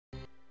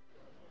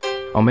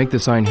I'll make the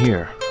sign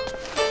here.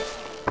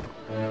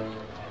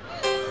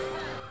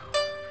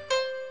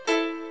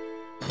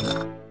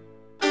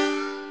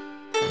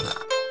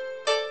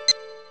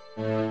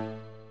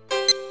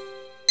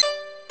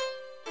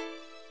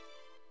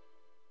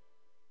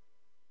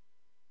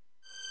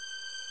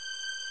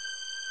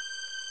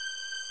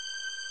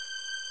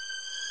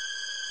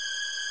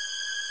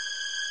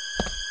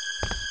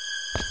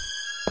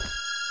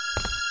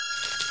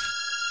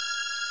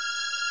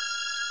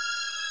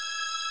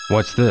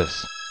 What's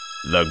this?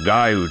 The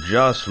guy who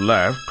just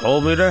left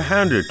told me to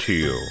hand it to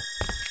you.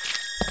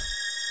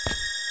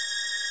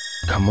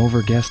 Come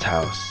over guest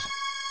house.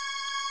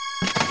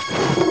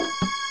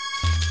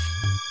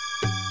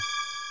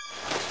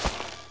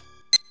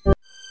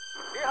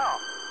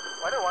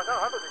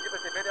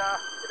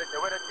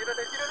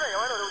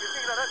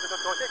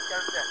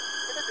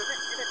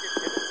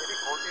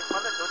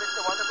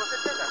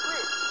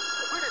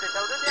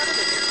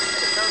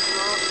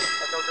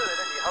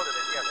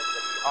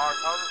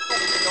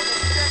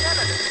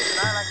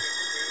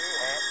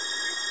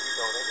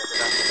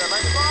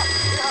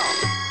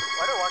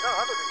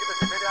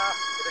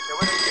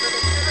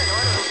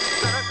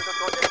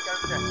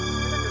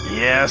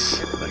 Yes,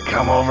 the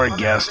come over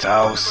guest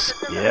house.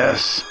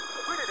 Yes.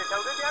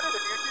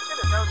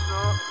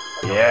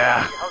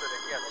 Yeah.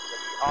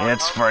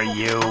 It's for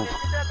you.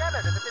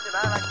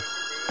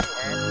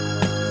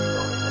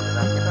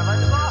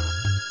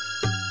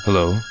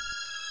 Hello?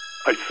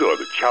 I saw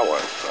the Chawan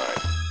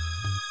sign.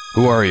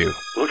 Who are you?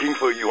 Looking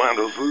for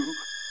Yuandozu?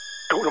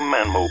 Go to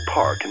Manmo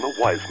Park in the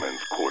Wise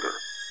Men's Quarter.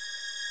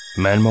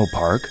 Manmo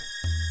Park?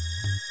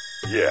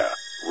 Yeah,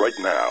 right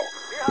now.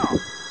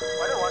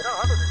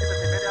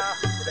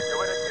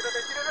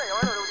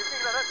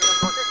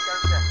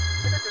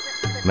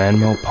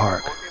 Manmo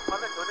Park.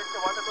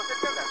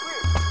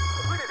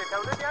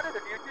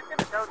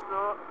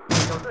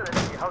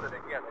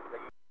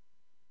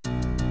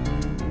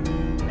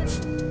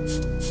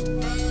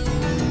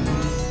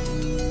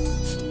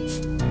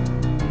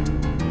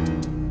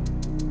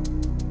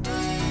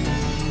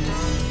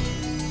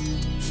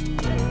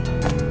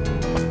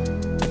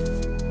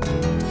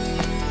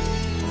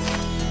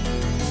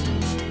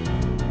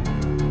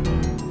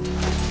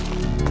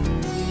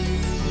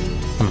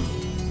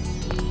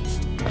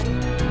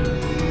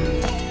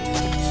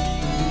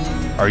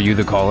 Are you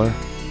the caller?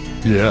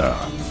 Yeah,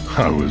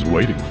 I was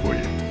waiting for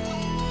you.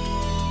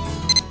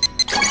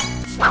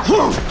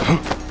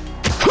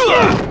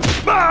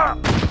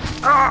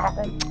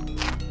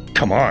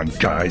 Come on,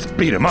 guys,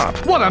 beat him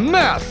up. What a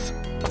mess!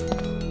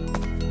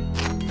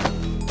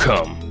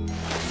 Come.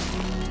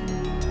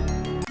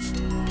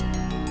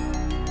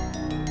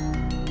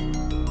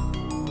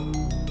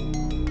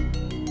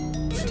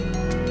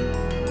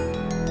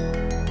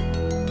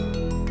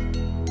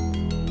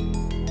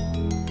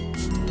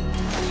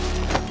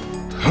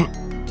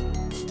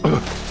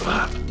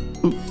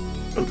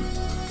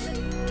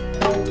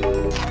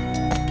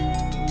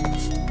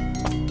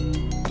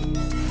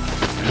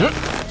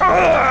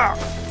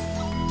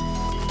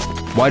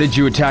 Why did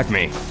you attack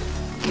me?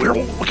 We're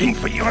looking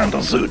for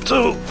Yuandozu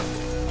too.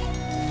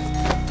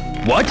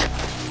 What?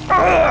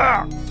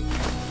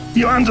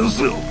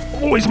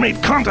 Yuandozu always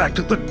made contact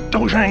at the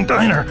Dojang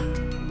Diner,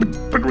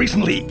 but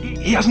recently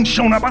he hasn't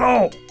shown up at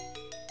all.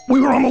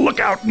 We were on the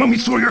lookout when we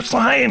saw your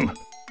sign.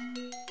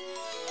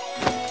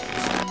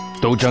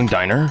 Dojang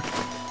Diner?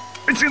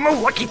 It's in the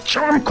Lucky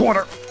Charm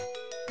Quarter.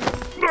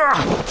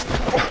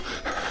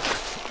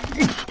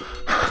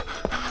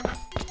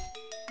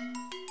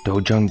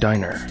 Dojang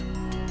Diner.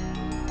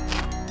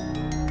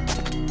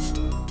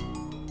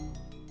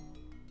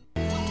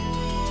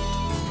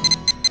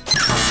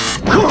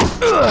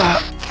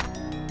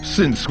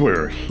 Since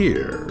we're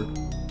here,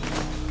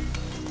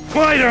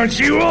 why don't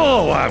you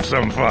all have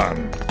some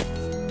fun?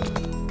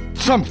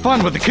 Some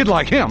fun with a kid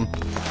like him.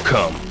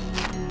 Come.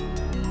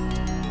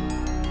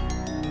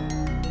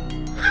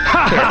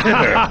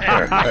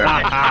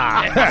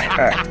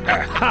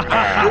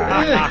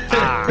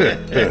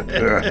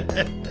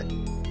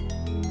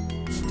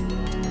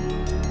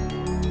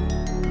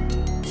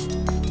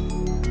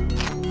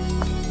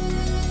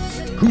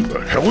 Who the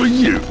hell are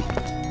you?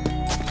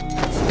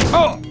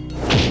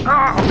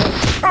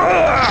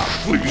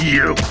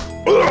 You.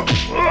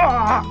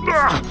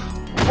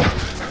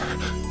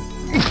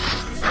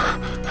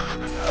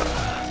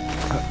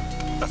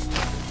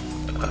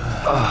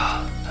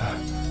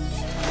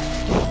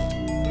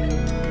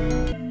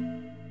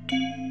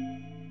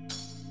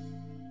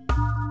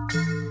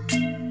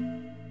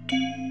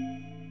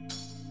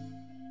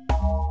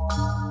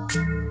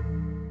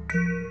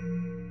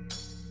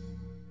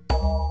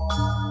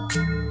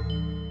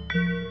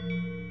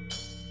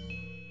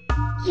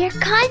 You're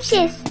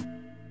conscious.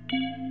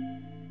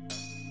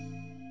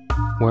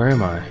 Where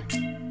am I?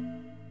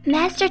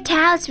 Master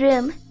Tao's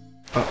room.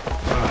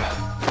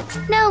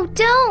 No,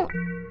 don't!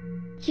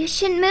 You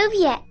shouldn't move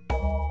yet.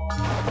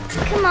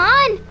 Come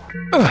on!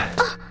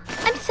 Oh,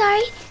 I'm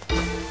sorry.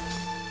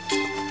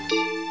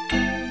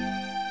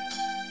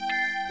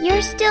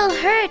 You're still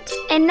hurt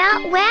and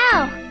not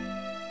well.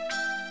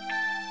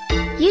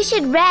 You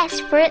should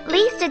rest for at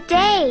least a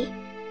day.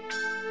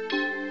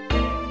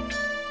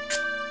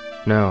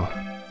 No,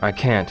 I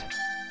can't.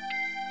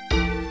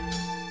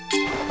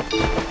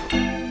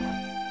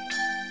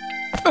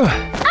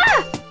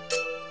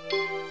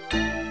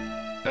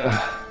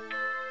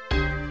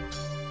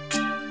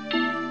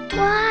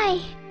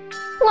 Why?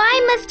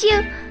 Why must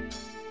you?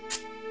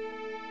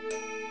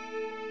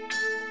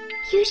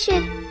 You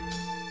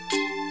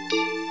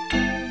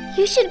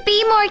should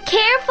be more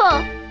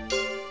careful.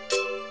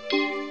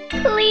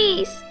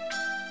 Please.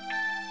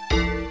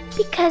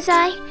 Because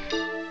I